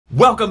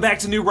Welcome back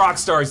to New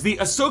Rockstars. The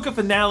Ahsoka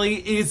finale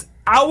is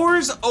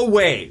hours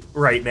away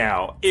right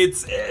now.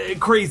 It's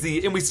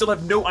crazy, and we still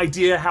have no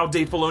idea how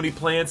Dave Filoni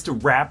plans to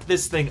wrap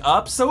this thing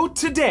up. So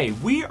today,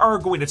 we are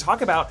going to talk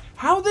about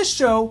how the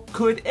show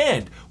could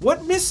end.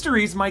 What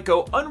mysteries might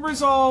go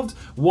unresolved,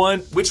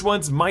 which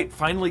ones might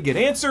finally get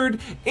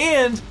answered,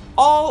 and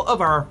all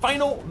of our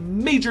final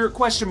major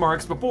question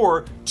marks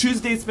before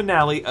Tuesday's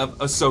finale of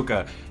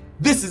Ahsoka.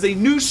 This is a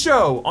new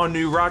show on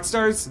New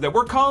Rockstars that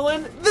we're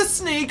calling The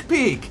Sneak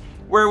Peek,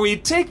 where we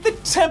take the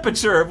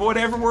temperature of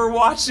whatever we're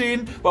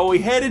watching while we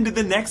head into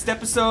the next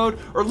episode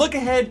or look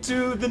ahead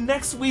to the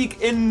next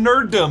week in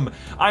nerddom.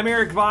 I'm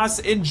Erik Voss,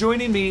 and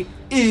joining me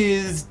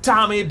is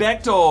Tommy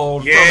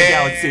Bechtold from a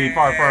galaxy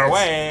far, far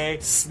away.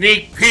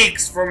 Sneak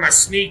peeks for my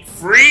sneak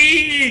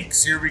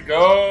freaks. Here we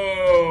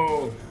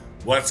go.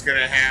 What's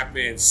gonna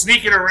happen?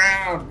 Sneaking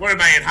around. What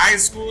am I in high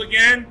school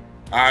again?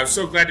 I'm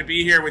so glad to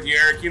be here with you,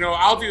 Erik. You know,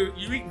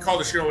 we can call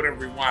the show whatever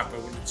we want,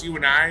 but when it's you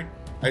and I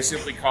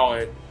simply call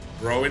it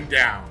Growing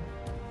Down.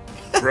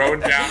 Growing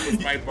Down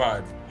with my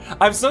bud.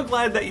 I'm so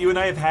glad that you and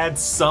I have had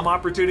some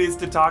opportunities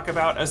to talk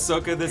about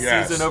Ahsoka this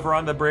season over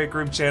on the Break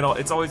Room channel.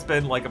 It's always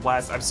been like a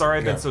blast. I'm sorry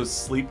I've been so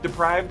sleep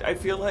deprived, I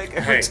feel like,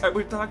 every time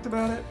we've talked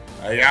about it.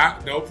 Yeah,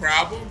 no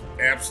problem.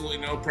 Absolutely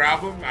no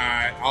problem.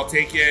 I'll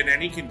take you in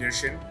any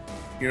condition.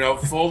 You know,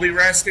 fully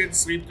rested,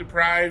 sleep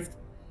deprived,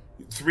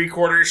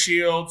 3/4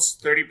 shields,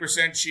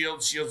 30%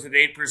 shields at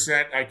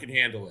 8%. I can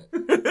handle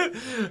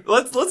it.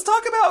 Let's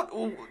talk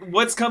about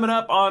what's coming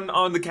up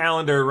on the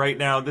calendar right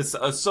now. This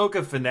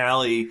Ahsoka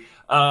finale.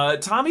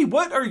 Tommy,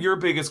 what are your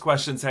biggest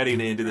questions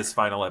heading into this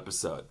final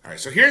episode? All right,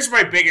 so here's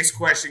my biggest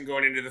question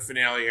going into the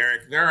finale,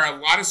 Erik. There are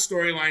a lot of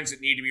storylines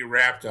that need to be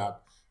wrapped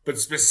up, but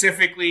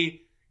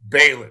specifically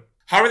Baylan.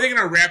 How are they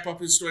going to wrap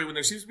up his story when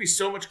there seems to be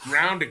so much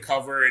ground to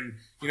cover, and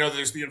you know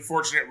there's the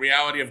unfortunate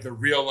reality of the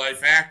real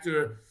life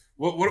actor?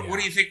 What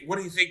do you think? What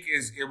do you think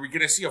are we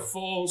going to see a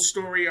full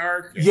story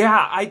arc?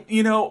 Yeah,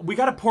 we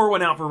got to pour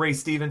one out for Ray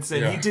Stevenson.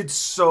 Yeah. He did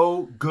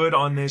so good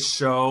on this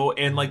show,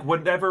 and like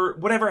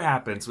whatever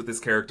happens with this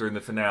character in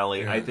the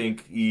finale, I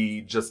think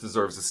he just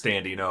deserves a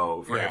standing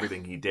O for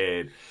everything he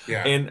did.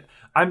 Yeah. And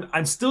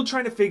I'm still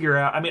trying to figure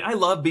out. I mean, I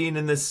love being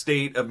in this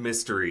state of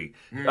mystery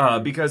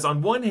because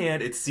on one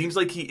hand, it seems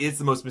like he is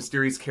the most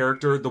mysterious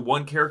character, the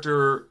one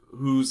character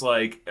whose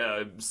like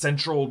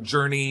central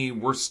journey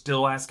we're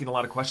still asking a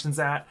lot of questions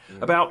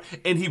about,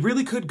 and he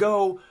really could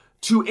go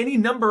to any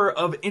number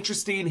of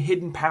interesting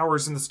hidden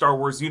powers in the Star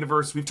Wars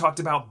universe. We've talked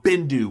about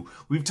Bendu.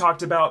 We've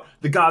talked about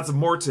the gods of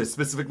Mortis,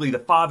 specifically the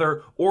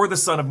father or the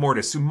son of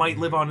Mortis, who might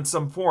live on in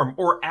some form,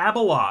 or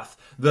Abeloth,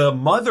 the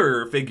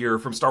mother figure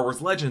from Star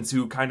Wars Legends,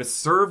 who kind of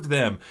served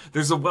them.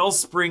 There's a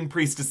Wellspring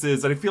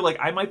priestesses that I feel like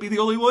I might be the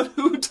only one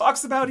who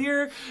talks about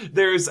here.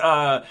 There's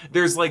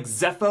like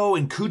Zepho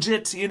and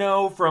Kujit, you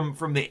know, from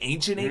the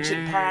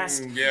ancient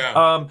past.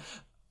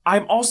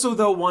 I'm also,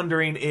 though,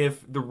 wondering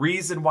if the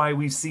reason why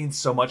we've seen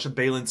so much of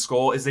Baylan's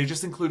skull is they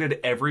just included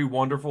every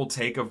wonderful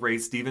take of Ray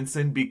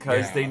Stevenson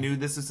because they knew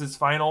this is his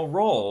final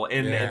role.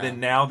 And then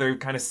now they're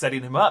kind of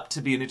setting him up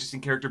to be an interesting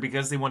character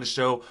because they want to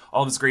show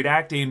all this great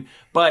acting.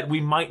 But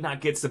we might not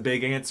get some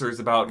big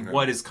answers about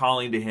what is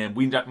calling to him.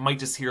 We might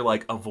just hear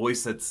like a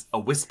voice that's a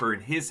whisper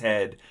in his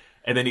head,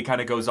 and then he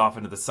kind of goes off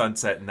into the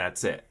sunset, and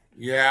that's it.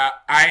 Yeah,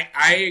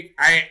 I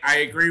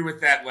agree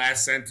with that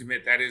last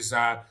sentiment. That is...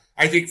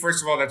 I think,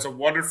 first of all, that's a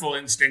wonderful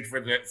instinct for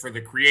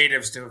the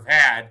creatives to have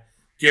had,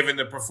 given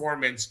the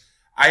performance.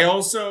 I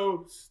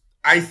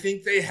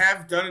think they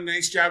have done a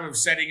nice job of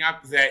setting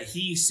up that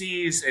he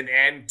sees an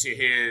end to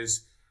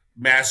his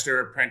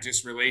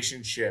master-apprentice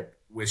relationship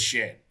with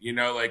Shin. You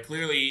know, like,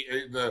 clearly,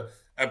 the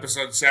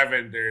episode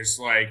 7, there's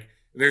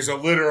a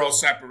literal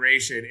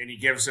separation, and he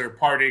gives her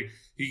parting.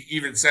 He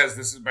even says,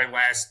 this is my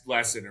last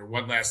lesson, or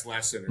one last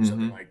lesson, or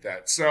something like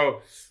that.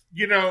 So,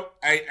 you know,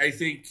 I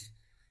think...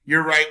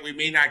 You're right. We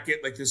may not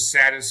get like this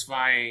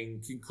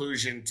satisfying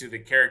conclusion to the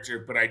character,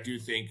 but I do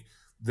think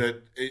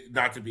that,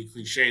 not to be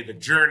cliche, the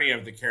journey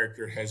of the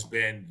character has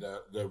been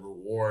the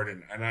reward,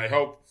 and I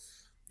hope,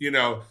 you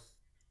know,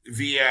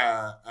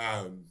 via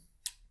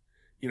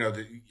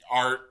the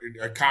art,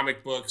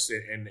 comic books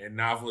and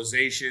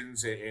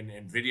novelizations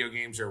and video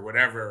games or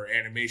whatever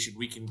animation,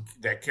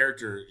 that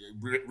character,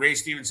 Ray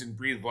Stevenson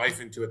breathed life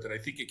into it that I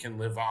think it can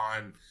live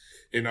on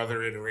in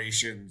other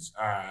iterations.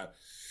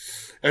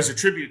 As a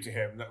tribute to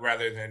him,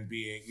 rather than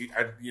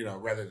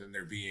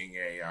there being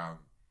a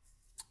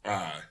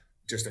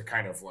just a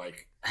kind of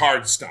like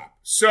hard stop.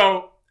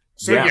 So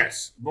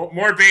yes,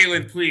 more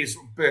Baylan, please.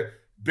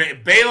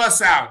 Bail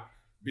us out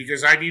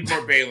because I need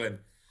more Baylan.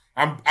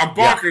 I'm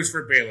bonkers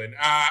for Baylan.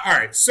 All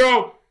right,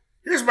 so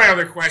here's my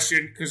other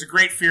question, because a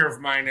great fear of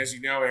mine, as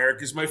you know,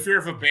 Erik, is my fear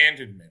of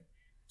abandonment.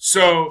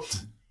 So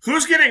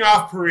who's getting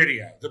off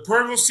Peridea? The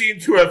Purgles seem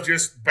to have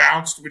just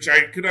bounced, which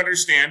I could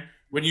understand.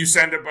 When you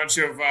send a bunch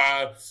of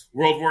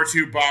World War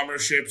II bomber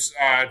ships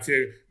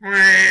to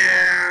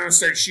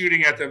start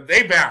shooting at them,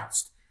 they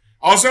bounced.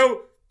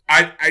 Also,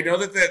 I know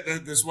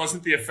that this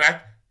wasn't the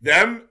effect.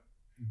 Them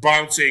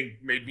bouncing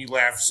made me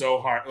laugh so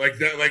hard. Like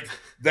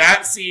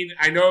that scene,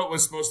 I know it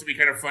was supposed to be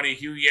kind of funny.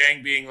 Hugh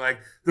Yang being like,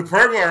 the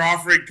pergola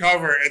offering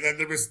cover, and then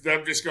there was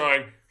them just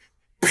going,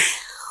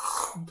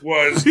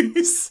 was,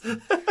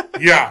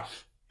 yeah.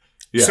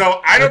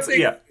 So I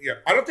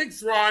don't think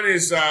Thrawn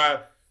is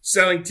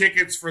selling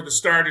tickets for the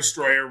Star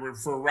Destroyer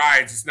for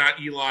rides. It's not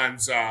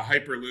Elon's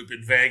Hyperloop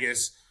in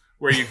Vegas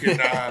where you can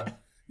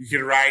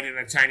ride in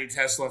a tiny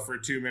Tesla for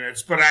 2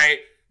 minutes. But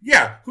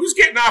who's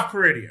getting off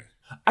Peridea?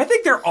 I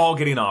think they're all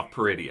getting off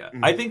Peridea.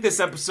 I think this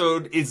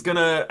episode is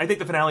I think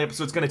the finale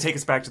episode is gonna take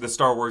us back to the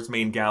Star Wars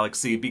main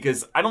galaxy,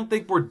 because I don't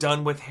think we're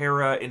done with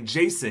Hera and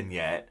Jason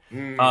yet.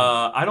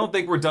 I don't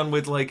think we're done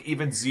with like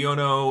even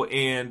Xiono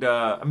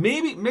and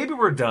maybe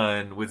we're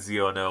done with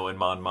Xiono and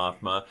Mon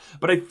Mothma.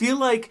 But I feel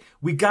like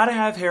we gotta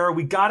have Hera,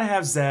 we gotta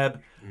have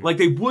Zeb. Like,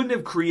 they wouldn't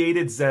have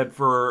created Zeb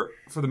for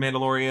the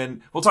Mandalorian.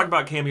 We'll talk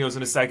about cameos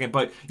in a second,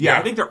 but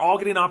I think they're all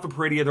getting off of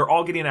Peridea. They're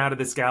all getting out of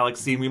this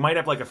galaxy, and we might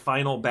have like a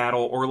final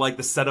battle or like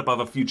the setup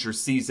of a future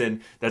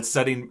season that's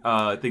setting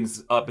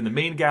things up in the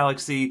main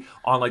galaxy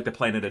on like the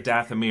planet of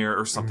Dathomir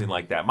or something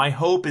like that. My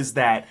hope is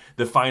that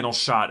the final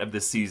shot of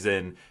this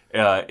season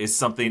is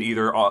something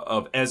either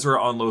of Ezra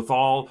on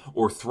Lothal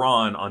or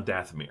Thrawn on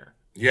Dathomir.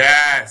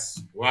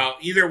 Yes. Well,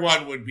 either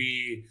one would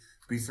be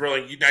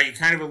thrilling. Now, you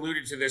kind of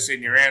alluded to this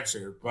in your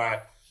answer,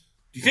 but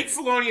do you think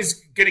Filoni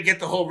is going to get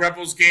the whole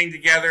Rebels gang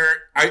together?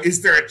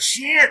 Is there a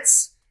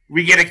chance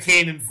we get a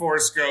Kanan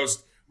Force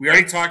Ghost? We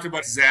already talked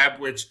about Zeb,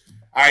 which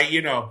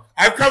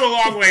I've come a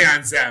long way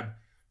on Zeb.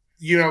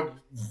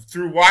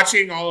 Through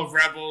watching all of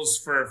Rebels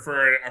for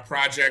a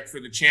project for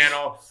the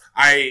channel,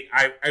 I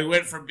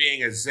went from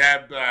being a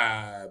Zeb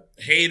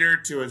hater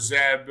to a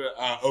Zeb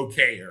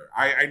okayer.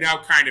 I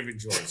now kind of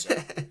enjoy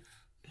Zeb.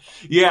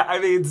 Yeah, I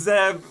mean,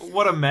 Zeb,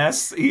 what a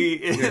mess he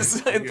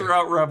is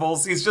throughout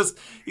Rebels. He's just,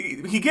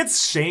 he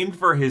gets shamed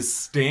for his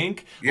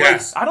stink.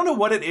 Yes. Like, I don't know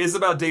what it is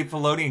about Dave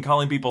Filoni and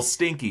calling people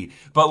stinky,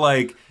 but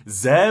like,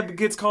 Zeb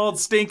gets called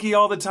stinky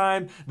all the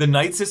time. The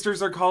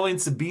Nightsisters are calling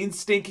Sabine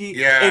stinky.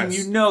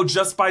 Yes. And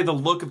just by the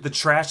look of the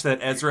trash that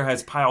Ezra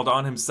has piled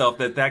on himself,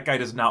 that guy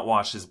does not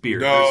wash his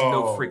beard. No. There's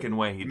no freaking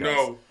way he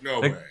does.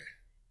 No way.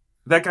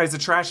 That guy's a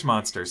trash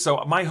monster.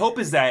 So my hope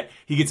is that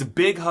he gets a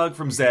big hug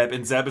from Zeb,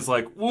 and Zeb is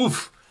like,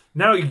 oof.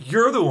 Now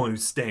you're the one who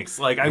stinks.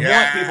 Like, I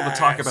want people to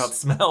talk about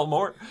smell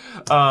more.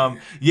 I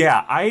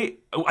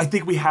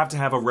think we have to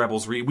have a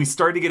Rebels read. We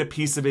started to get a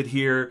piece of it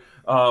here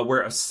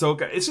where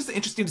Ahsoka... It's just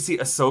interesting to see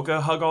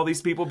Ahsoka hug all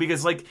these people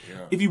because,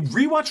 if you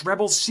rewatch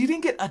Rebels, she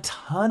didn't get a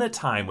ton of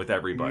time with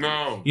everybody.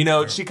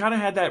 No. She kind of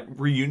had that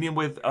reunion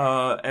with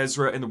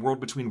Ezra in the World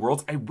Between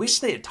Worlds. I wish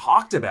they had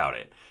talked about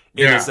it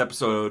in this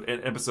episode,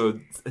 in episode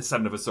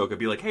 7 of Ahsoka.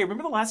 Be like, hey,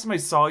 remember the last time I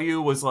saw you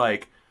was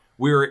like...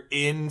 we were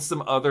in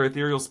some other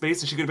ethereal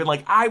space, and she could have been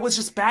like, I was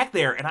just back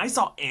there, and I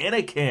saw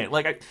Anakin.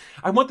 Like,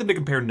 I want them to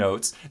compare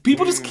notes.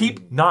 People just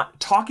keep not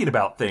talking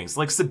about things.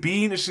 Like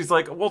Sabine, she's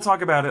like, we'll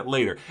talk about it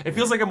later. It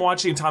feels like I'm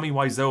watching Tommy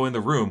Wiseau in The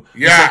Room.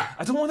 Yeah. Like,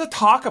 I don't want to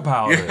talk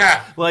about it.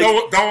 Like,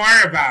 don't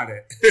worry about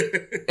it.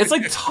 It's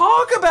like,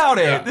 talk about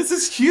it. Yeah. This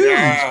is huge.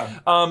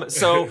 Yeah.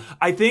 So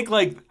I think,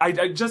 like,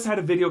 I just had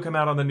a video come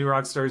out on the New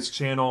Rockstars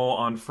channel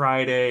on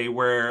Friday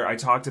where I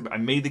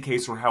made the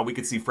case for how we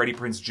could see Freddie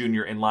Prinze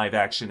Jr. in live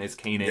action as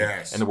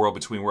Kanan and the World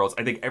Between Worlds.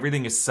 I think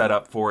everything is set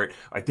up for it.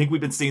 I think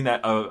we've been seeing that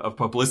a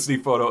publicity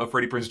photo of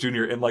Freddie Prinze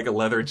Jr. in like a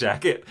leather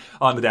jacket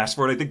on the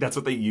dashboard. I think that's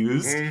what they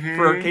used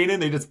for Kanan.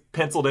 They just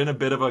penciled in a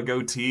bit of a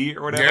goatee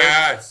or whatever.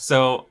 Yes.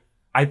 So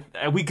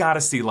we got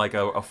to see like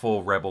a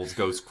full Rebels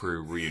Ghost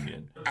Crew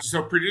reunion.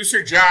 So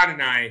producer John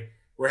and I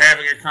were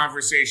having a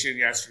conversation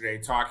yesterday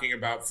talking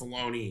about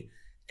Filoni,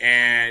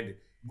 and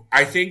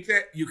I think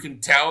that you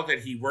can tell that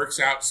he works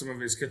out some of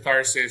his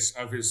catharsis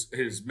of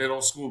his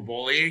middle school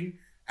bullying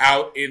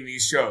out in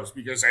these shows,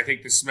 because I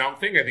think the smell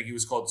thing, I think he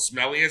was called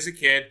smelly as a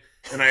kid,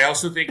 and I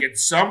also think at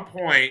some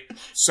point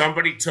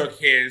somebody took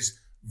his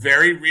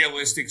very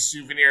realistic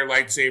souvenir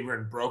lightsaber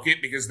and broke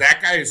it, because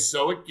that guy is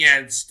so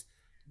against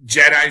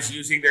Jedis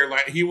using their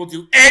he will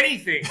do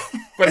anything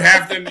but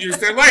have them use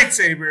their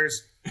lightsabers.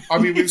 I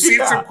mean, we've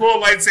seen some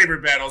cool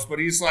lightsaber battles, but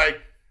he's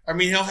like, I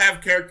mean, he'll have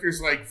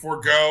characters like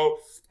forgo,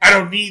 I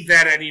don't need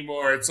that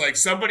anymore. It's like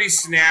somebody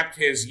snapped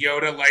his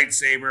Yoda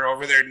lightsaber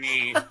over their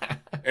knee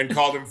and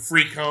called him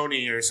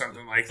Freakoni or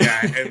something like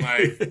that. And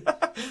like,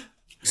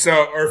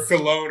 or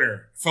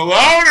Filoner.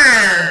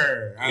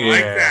 I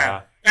like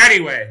that.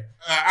 Anyway,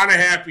 on a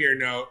happier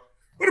note,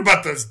 what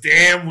about those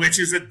damn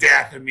witches of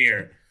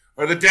Dathomir?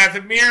 Or the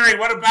Dathomiri,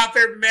 what about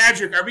their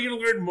magic? Are we going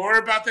to learn more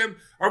about them?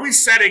 Are we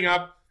setting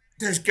up?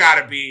 There's got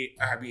to be,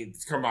 I mean,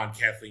 come on,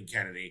 Kathleen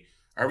Kennedy.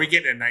 Are we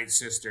getting a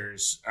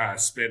Nightsisters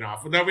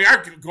spin-off? Well, no, we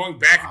are going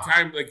back in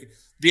time. Like,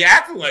 The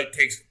Acolyte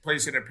takes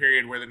place in a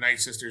period where the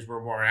Nightsisters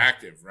were more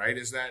active, right?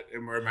 Is that,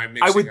 or am I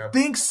mixing up? I would up?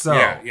 think so.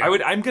 Yeah.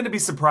 I'm going to be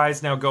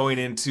surprised now going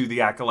into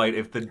the Acolyte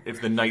if the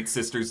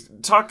Nightsisters,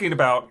 talking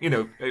about,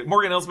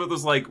 Morgan Elsbeth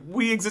was like,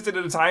 we existed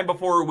at a time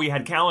before we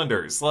had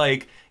calendars.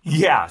 Like,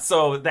 yeah,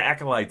 so the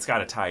Acolyte's got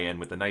to tie in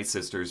with the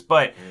Nightsisters.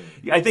 But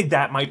I think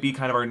that might be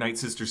kind of our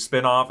Nightsisters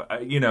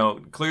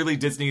spinoff. Clearly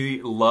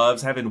Disney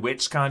loves having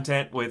witch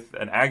content with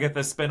an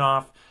Agatha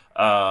spinoff.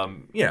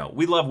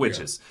 We love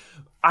witches.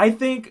 Yeah. I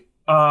think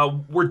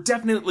we're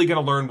definitely going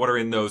to learn what are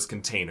in those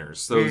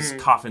containers, those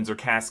coffins or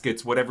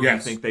caskets, whatever you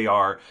think they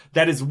are.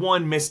 That is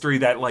one mystery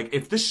that, like,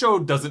 if this show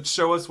doesn't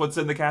show us what's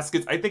in the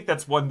caskets, I think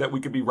that's one that we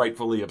could be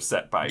rightfully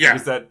upset by. Yeah.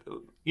 Because that,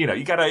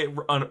 you got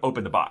to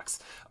open the box.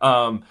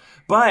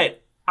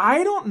 But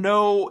I don't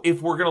know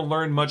if we're going to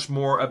learn much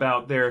more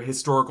about their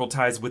historical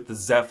ties with the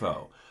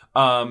Zepho.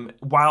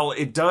 While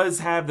it does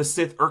have the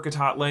Sith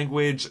Urkatot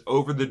language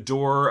over the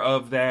door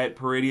of that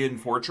Peridean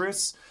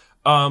fortress,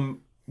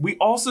 we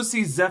also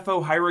see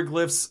Zepho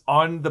hieroglyphs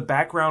on the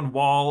background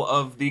wall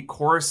of the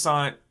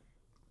Coruscant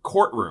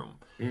courtroom.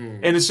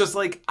 And it's just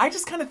like, I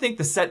just kind of think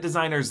the set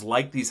designers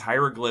like these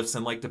hieroglyphs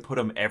and like to put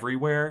them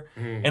everywhere.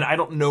 And I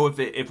don't know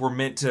if we're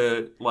meant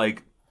to,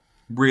 like,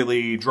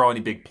 really draw any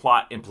big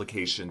plot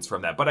implications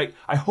from that. But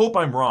I hope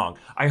I'm wrong.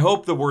 I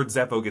hope the word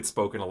Zepho gets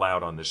spoken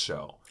aloud on this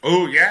show.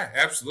 Oh, yeah,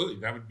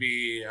 absolutely. That would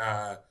be...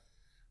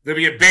 That'd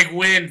be a big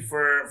win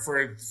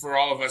for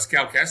all of us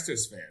Cal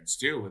Kestis fans,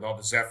 too, with all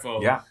the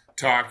Zepho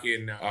talk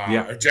in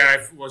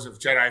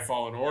Jedi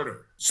Fallen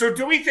Order. So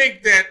do we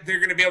think that they're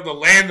going to be able to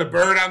land the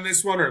bird on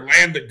this one, or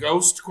land the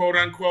ghost, quote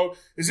unquote?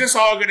 Is this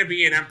all going to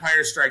be an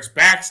Empire Strikes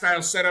Back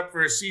style setup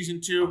for a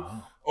season 2?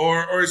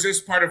 Or is this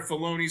part of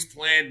Filoni's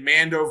planned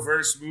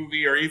Mando-verse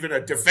movie, or even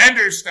a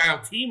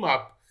Defender-style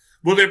team-up?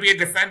 Will there be a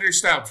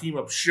Defender-style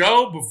team-up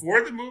show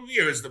before the movie,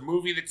 or is the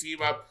movie the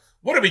team-up?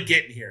 What are we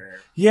getting here?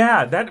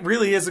 Yeah, that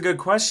really is a good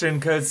question,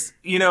 because,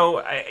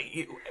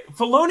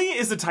 Filoni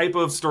is a type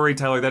of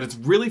storyteller that it's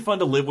really fun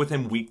to live with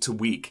him week to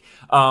week.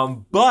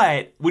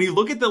 But when you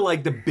look at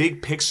the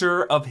big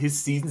picture of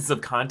his seasons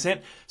of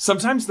content,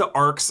 sometimes the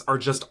arcs are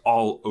just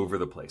all over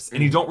the place,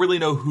 and you don't really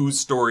know whose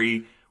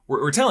story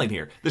we're telling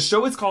here. The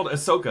show is called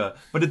Ahsoka,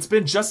 but it's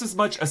been just as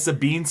much a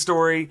Sabine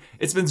story.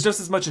 It's been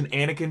just as much an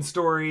Anakin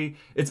story.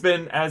 It's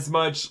been as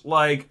much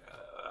like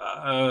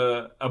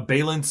a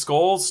Baylan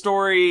Skoll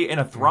story and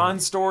a Thrawn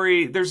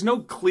story. There's no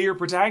clear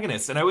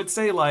protagonist. And I would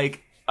say,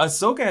 like,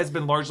 Ahsoka has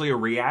been largely a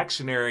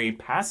reactionary,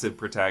 passive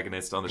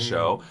protagonist on the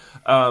show.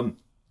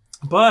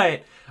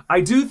 But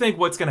I do think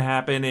what's going to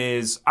happen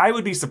is I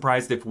would be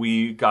surprised if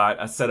we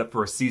got a setup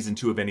for a season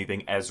 2 of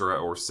anything Ezra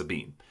or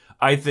Sabine.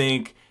 I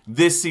think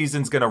this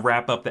season's going to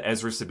wrap up the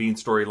Ezra-Sabine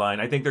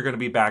storyline. I think they're going to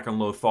be back on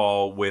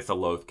Lothal with a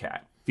Loth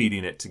cat,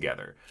 feeding it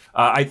together.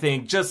 I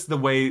think just the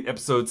way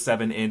episode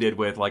 7 ended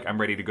with, like, I'm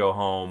ready to go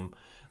home.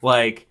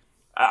 Like,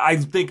 I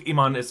think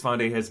Iman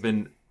Esfandi has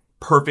been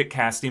perfect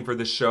casting for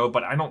this show,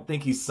 but I don't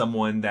think he's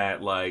someone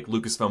that, like,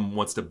 Lucasfilm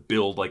wants to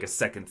build, like, a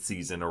second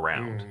season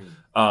around.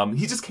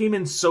 He just came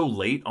in so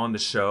late on the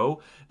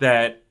show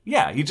that,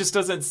 yeah, he just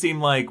doesn't seem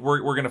like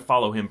we're going to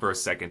follow him for a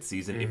second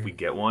season if we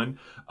get one.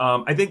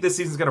 I think this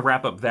season's going to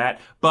wrap up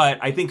that, but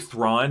I think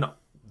Thrawn,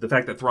 the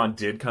fact that Thrawn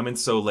did come in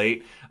so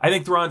late, I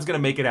think Thrawn's going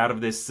to make it out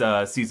of this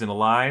season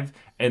alive,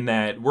 and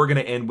that we're going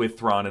to end with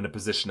Thrawn in a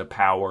position of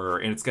power,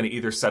 and it's going to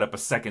either set up a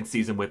second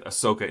season with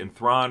Ahsoka and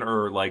Thrawn,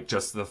 or like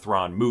just the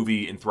Thrawn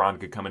movie, and Thrawn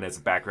could come in as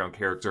a background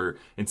character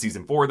in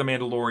season 4 of The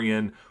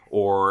Mandalorian,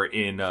 or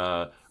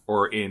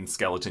in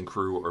Skeleton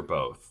Crew, or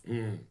both.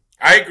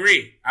 I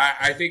agree.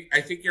 I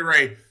think you're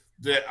right.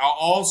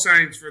 All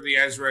signs for the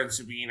Ezra and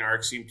Sabine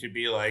arc seem to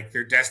be like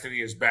their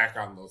destiny is back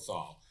on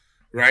Lothal.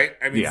 Right?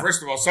 I mean,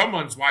 first of all,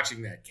 someone's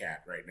watching that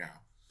cat right now.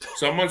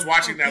 Someone's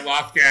watching that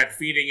Loth cat,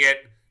 feeding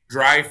it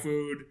dry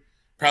food.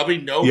 Probably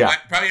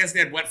probably hasn't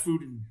had wet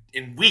food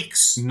in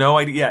weeks. No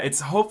idea. Yeah,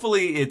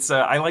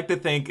 I like to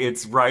think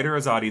it's Ryder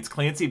Azadi, it's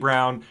Clancy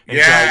Brown and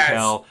Jai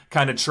Kell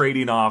kind of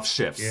trading off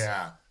shifts.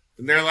 Yeah.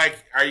 And they're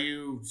like, are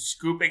you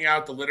scooping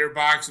out the litter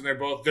box? And they're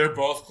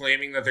both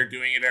claiming that they're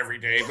doing it every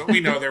day, but we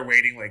know they're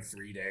waiting like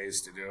 3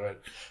 days to do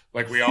it.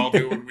 Like we all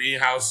do when we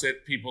house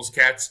sit people's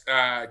cats.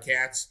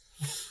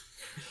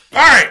 All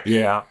right.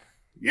 Yeah.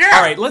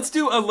 All right. Let's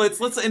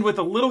end with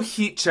a little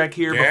heat check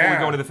here before we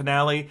go into the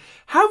finale.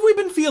 How have we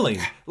been feeling?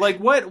 Like,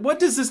 what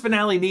does this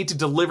finale need to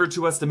deliver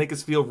to us to make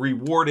us feel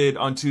rewarded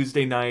on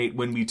Tuesday night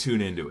when we tune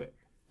into it?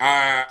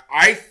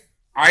 I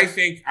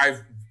think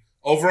I've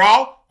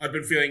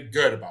been feeling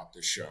good about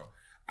this show.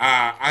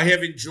 I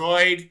have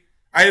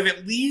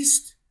at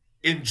least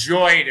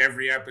enjoyed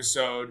every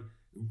episode.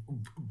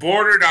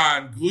 Bordered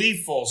on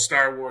gleeful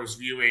Star Wars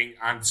viewing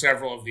on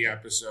several of the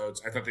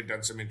episodes. I thought they'd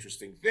done some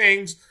interesting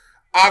things.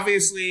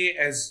 Obviously,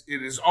 as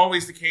it is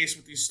always the case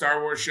with these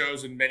Star Wars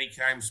shows and many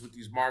times with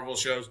these Marvel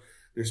shows,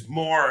 there's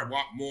more. I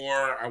want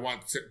more. I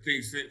want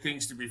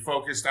things to be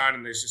focused on,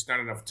 and there's just not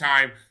enough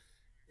time.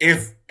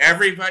 If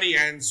everybody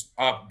ends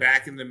up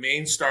back in the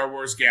main Star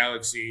Wars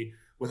galaxy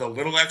with a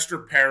little extra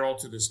peril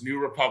to this new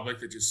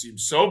republic that just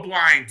seems so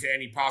blind to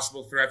any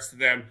possible threats to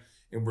them.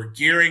 And we're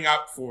gearing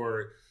up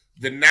for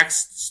the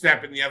next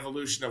step in the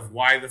evolution of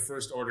why the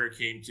First Order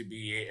came to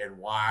be and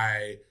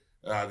why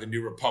the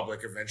New Republic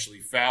eventually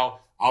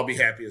fell. I'll be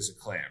happy as a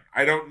clam.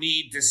 I don't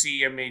need to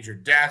see a major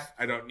death.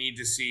 I don't need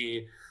to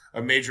see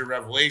a major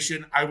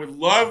revelation. I would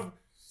love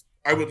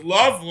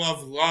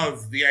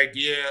the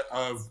idea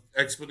of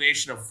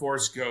explanation of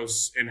Force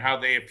ghosts and how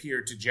they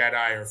appear to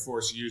Jedi or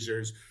Force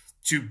users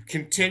to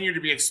continue to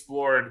be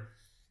explored.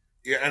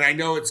 And I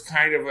know it's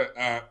kind of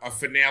a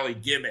finale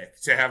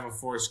gimmick to have a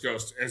Force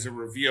ghost as a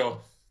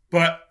reveal,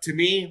 but to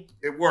me,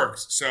 it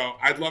works. So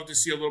I'd love to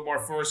see a little more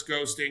Force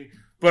ghosting.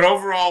 But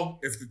overall,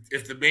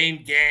 if the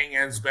main gang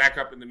ends back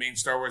up in the main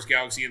Star Wars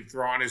galaxy and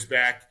Thrawn is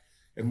back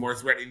and more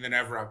threatening than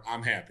ever,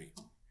 I'm happy.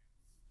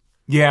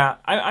 Yeah,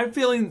 I'm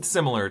feeling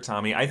similar,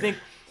 Tommy. I think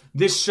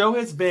this show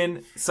has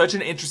been such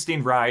an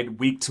interesting ride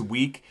week to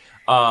week.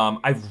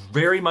 I've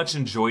very much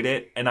enjoyed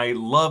it, and I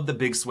love the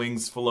big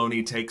swings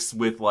Filoni takes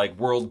with like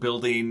world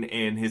building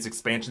and his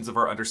expansions of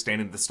our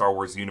understanding of the Star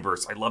Wars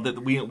universe. I love that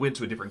we went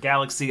to a different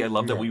galaxy. I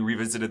love that we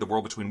revisited the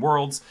world between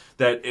worlds.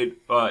 That it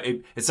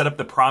set up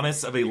the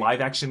promise of a live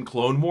action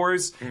Clone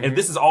Wars. And if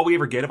this is all we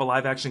ever get of a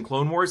live action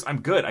Clone Wars,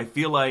 I'm good. I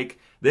feel like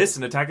this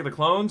and Attack of the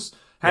Clones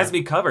has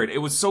me covered. It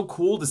was so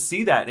cool to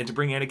see that and to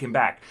bring Anakin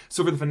back.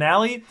 So for the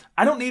finale,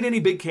 I don't need any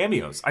big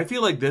cameos. I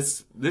feel like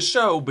this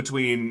show,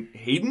 between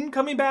Hayden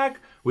coming back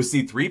with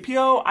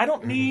C-3PO, I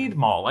don't need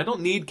Maul. I don't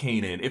need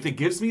Kanan. If it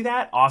gives me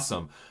that,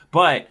 awesome.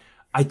 But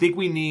I think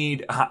we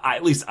need,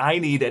 at least I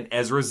need an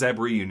Ezra-Zeb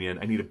reunion.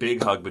 I need a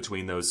big hug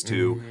between those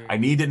two. I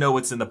need to know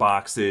what's in the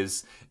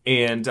boxes.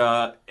 And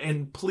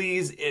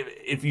please,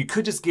 if you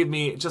could just give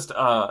me just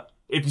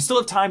if you still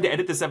have time to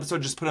edit this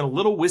episode, just put in a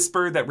little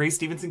whisper that Ray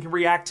Stevenson can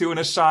react to in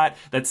a shot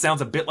that sounds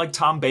a bit like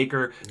Tom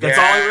Baker. That's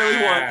all I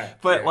really want.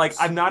 But like,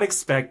 I'm not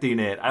expecting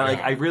it.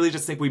 I really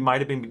just think we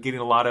might have been getting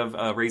a lot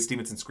of Ray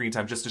Stevenson screen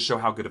time just to show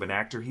how good of an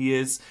actor he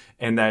is,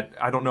 and that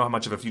I don't know how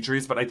much of a future he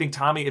is. But I think,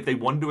 Tommy, if they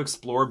wanted to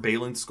explore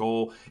Baylan's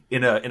skull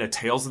in a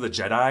Tales of the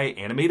Jedi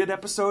animated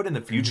episode in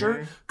the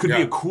future, could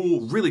be a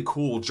cool, really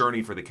cool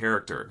journey for the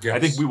character. I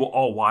think we will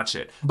all watch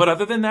it. But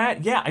other than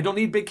that, I don't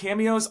need big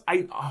cameos.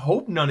 I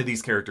hope none of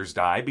these characters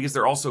die, because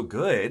they're all so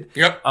good.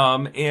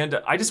 And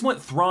I just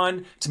want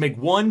Thrawn to make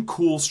one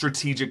cool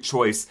strategic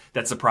choice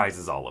that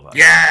surprises all of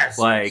us.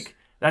 Like,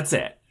 that's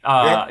it.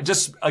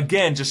 Just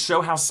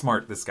show how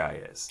smart this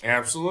guy is.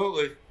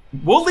 Absolutely.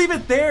 We'll leave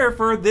it there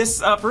for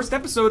this first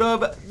episode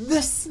of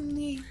The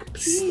Sneaky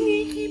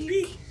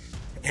Peek.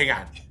 Hang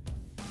on.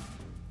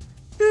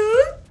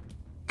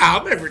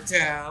 I'll never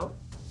tell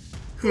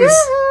who's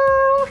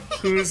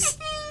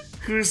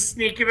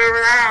sneaking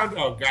around.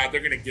 Oh God,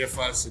 they're gonna gif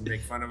us and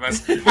make fun of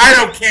us. I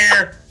don't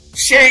care.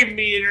 Shame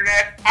me,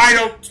 internet. I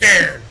don't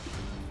care.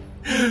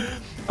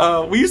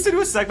 We used to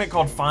do a segment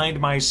called Find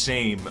My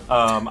Shame.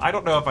 I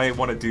don't know if I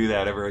want to do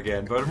that ever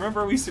again, but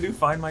remember we used to do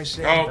Find My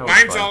Shame? Oh,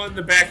 mine's all in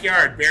the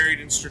backyard, buried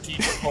in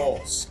strategic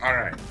holes. All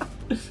right.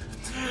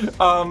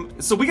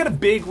 So we got a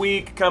big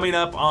week coming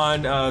up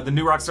on the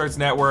New Rockstars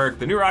Network,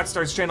 the New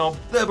Rockstars channel,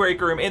 the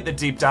Break Room, and the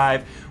Deep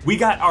Dive. We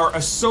got our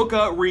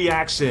Ahsoka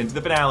reaction to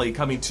the finale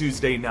coming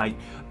Tuesday night.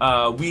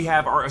 We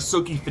have our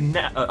Ahsoka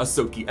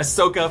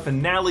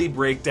finale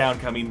breakdown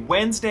coming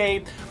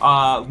Wednesday.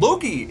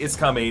 Loki is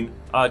coming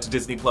to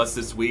Disney Plus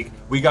this week.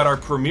 We got our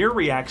premiere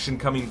reaction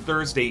coming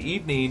Thursday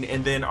evening,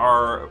 and then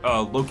our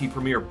Loki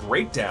premiere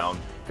breakdown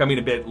coming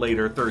a bit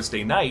later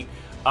Thursday night.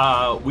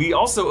 We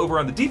also, over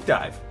on the Deep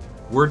Dive,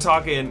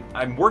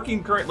 I'm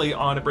working currently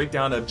on a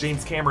breakdown of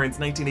James Cameron's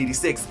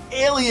 1986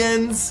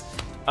 Aliens,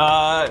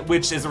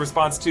 which is a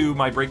response to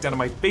my breakdown of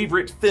my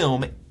favorite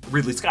film,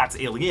 Ridley Scott's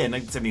Alien,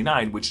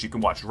 1979, which you can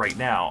watch right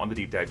now on the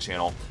Deep Dive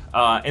channel.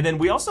 And then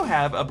we also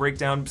have a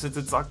breakdown, since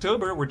it's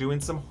October, we're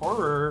doing some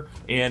horror,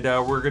 and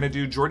we're going to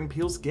do Jordan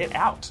Peele's Get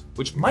Out,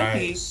 which might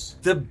be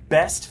the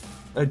best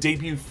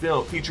debut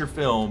feature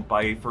film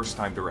by a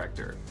first-time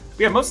director.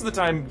 Yeah, most of the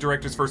time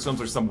directors' first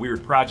films are some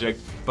weird project,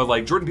 but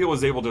like Jordan Peele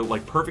was able to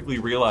like perfectly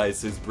realize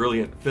his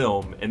brilliant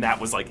film, and that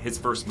was like his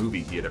first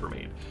movie he had ever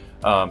made.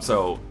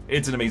 So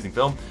it's an amazing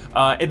film.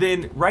 And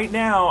then right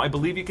now, I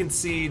believe you can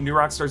see New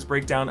Rockstar's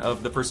breakdown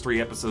of the first 3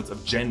 episodes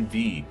of Gen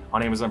V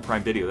on Amazon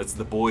Prime Video. That's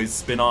the Boys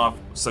spinoff.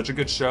 Such a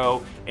good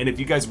show. And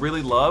if you guys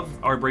really love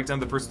our breakdown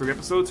of the first 3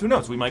 episodes, who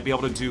knows? We might be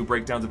able to do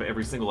breakdowns of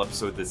every single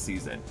episode this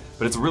season.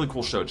 But it's a really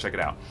cool show. Check it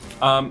out.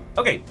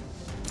 Okay.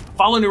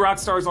 Follow New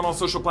Rockstars on all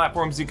social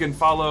platforms. You can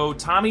follow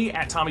Tommy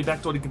at Tommy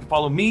Bechtold. You can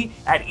follow me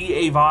at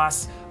EA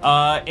Voss.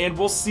 And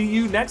we'll see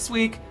you next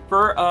week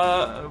for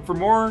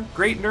more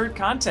great nerd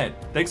content.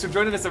 Thanks for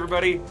joining us,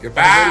 everybody.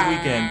 Goodbye. Have a good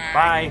weekend.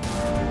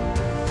 Bye.